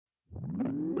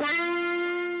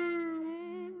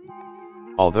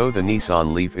Although the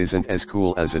Nissan Leaf isn't as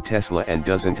cool as a Tesla and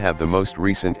doesn't have the most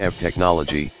recent EV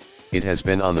technology, it has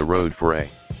been on the road for a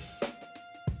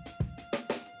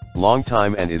long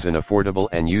time and is an affordable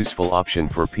and useful option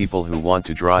for people who want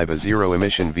to drive a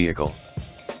zero-emission vehicle.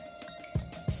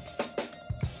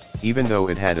 Even though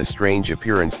it had a strange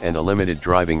appearance and a limited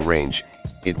driving range,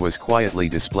 it was quietly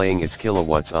displaying its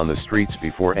kilowatts on the streets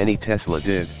before any Tesla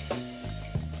did.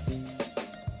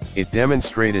 It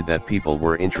demonstrated that people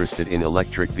were interested in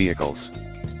electric vehicles.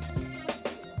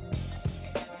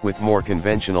 With more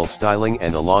conventional styling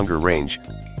and a longer range,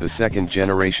 the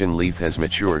second-generation Leaf has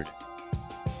matured.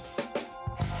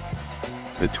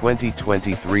 The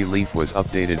 2023 Leaf was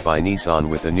updated by Nissan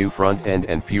with a new front end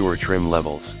and fewer trim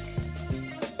levels.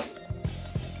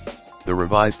 The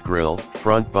revised grille,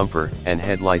 front bumper, and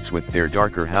headlights with their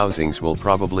darker housings will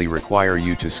probably require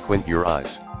you to squint your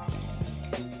eyes.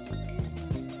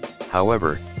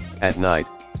 However, at night,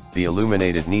 the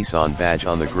illuminated Nissan badge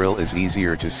on the grille is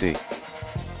easier to see.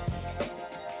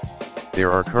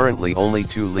 There are currently only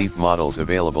two Leaf models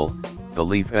available, the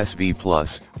Leaf SV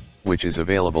Plus, which is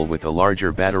available with a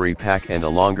larger battery pack and a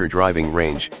longer driving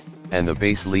range, and the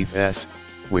base Leaf S,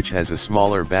 which has a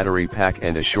smaller battery pack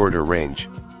and a shorter range.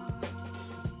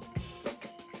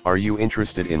 Are you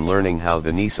interested in learning how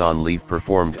the Nissan Leaf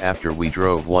performed after we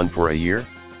drove one for a year?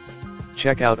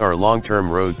 Check out our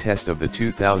long-term road test of the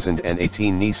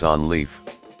 2018 Nissan Leaf.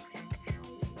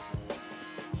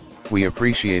 We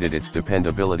appreciated its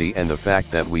dependability and the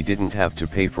fact that we didn't have to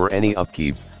pay for any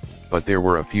upkeep, but there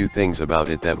were a few things about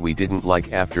it that we didn't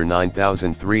like after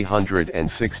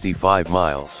 9,365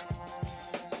 miles.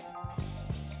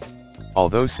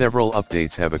 Although several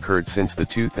updates have occurred since the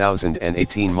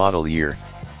 2018 model year,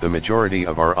 the majority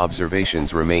of our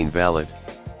observations remain valid.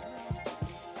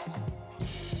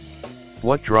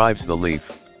 What drives the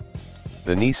Leaf?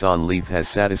 The Nissan Leaf has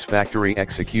satisfactory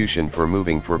execution for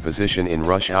moving for position in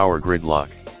rush hour gridlock.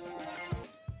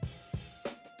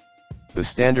 The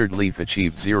standard Leaf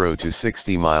achieved 0 to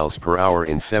 60 miles per hour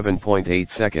in 7.8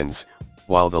 seconds,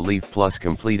 while the Leaf Plus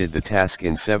completed the task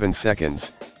in 7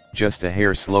 seconds, just a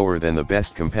hair slower than the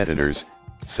best competitors,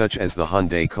 such as the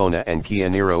Hyundai Kona and Kia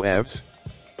Niro EVs.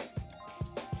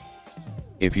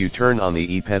 If you turn on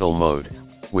the e-pedal mode,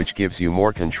 which gives you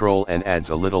more control and adds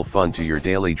a little fun to your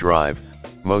daily drive,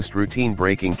 most routine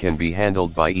braking can be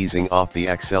handled by easing off the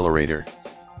accelerator.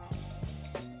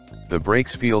 The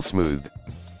brakes feel smooth.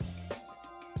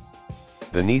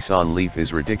 The Nissan Leaf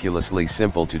is ridiculously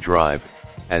simple to drive,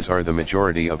 as are the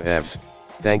majority of EVs,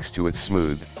 thanks to its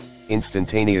smooth,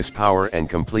 instantaneous power and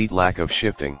complete lack of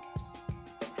shifting.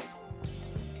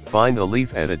 Find the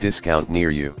Leaf at a discount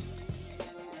near you.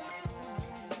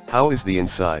 How is the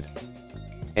inside?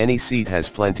 Any seat has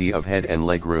plenty of head and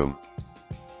leg room.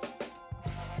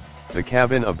 The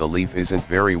cabin of the Leaf isn't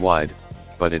very wide,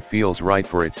 but it feels right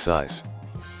for its size.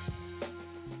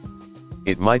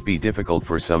 It might be difficult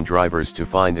for some drivers to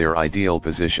find their ideal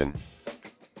position.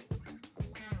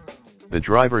 The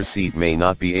driver's seat may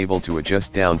not be able to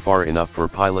adjust down far enough for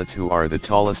pilots who are the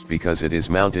tallest because it is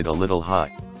mounted a little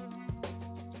high.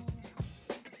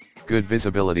 Good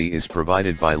visibility is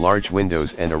provided by large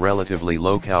windows and a relatively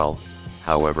low cowl.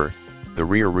 However, the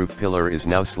rear roof pillar is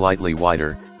now slightly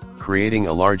wider, creating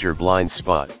a larger blind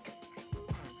spot.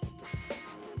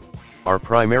 Our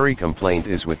primary complaint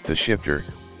is with the shifter,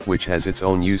 which has its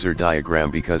own user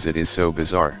diagram because it is so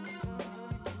bizarre.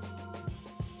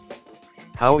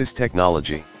 How is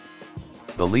technology?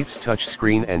 The Leaf's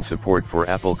touchscreen and support for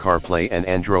Apple CarPlay and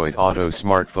Android Auto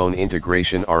smartphone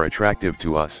integration are attractive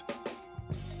to us.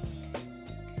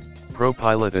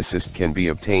 ProPilot Assist can be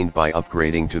obtained by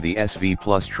upgrading to the SV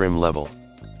Plus trim level.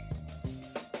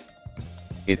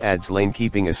 It adds lane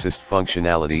keeping assist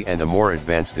functionality and a more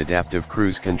advanced adaptive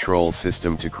cruise control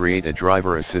system to create a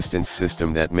driver assistance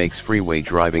system that makes freeway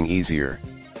driving easier.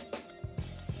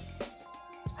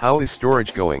 How is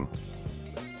storage going?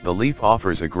 The Leaf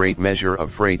offers a great measure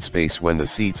of freight space when the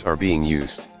seats are being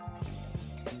used.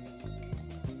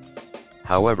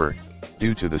 However,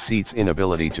 due to the seat's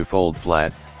inability to fold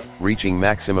flat, reaching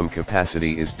maximum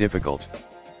capacity is difficult.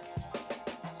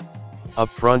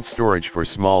 Up-front storage for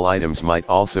small items might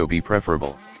also be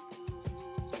preferable.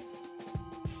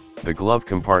 The glove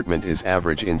compartment is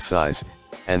average in size,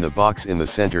 and the box in the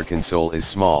center console is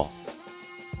small.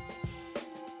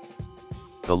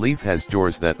 The Leaf has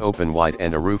doors that open wide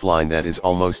and a roofline that is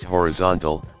almost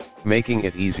horizontal, making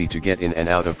it easy to get in and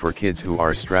out of for kids who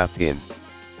are strapped in.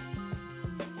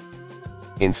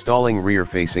 Installing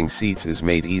rear-facing seats is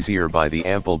made easier by the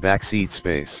ample back seat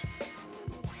space.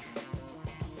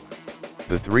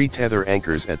 The 3 tether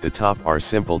anchors at the top are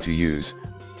simple to use,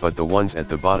 but the ones at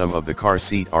the bottom of the car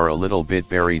seat are a little bit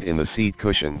buried in the seat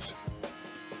cushions.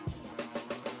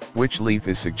 Which Leaf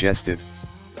is suggested?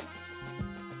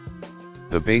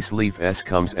 The base Leaf S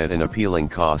comes at an appealing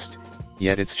cost,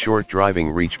 yet its short driving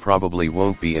reach probably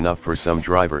won't be enough for some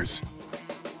drivers.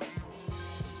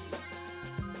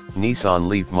 Nissan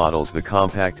Leaf models. The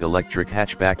compact electric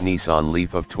hatchback Nissan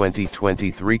Leaf of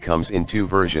 2023 comes in two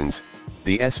versions,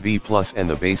 the SV Plus and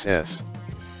the base S.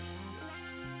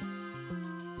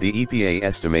 The EPA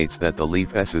estimates that the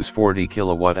Leaf S's 40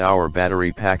 kWh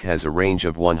battery pack has a range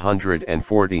of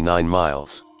 149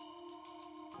 miles.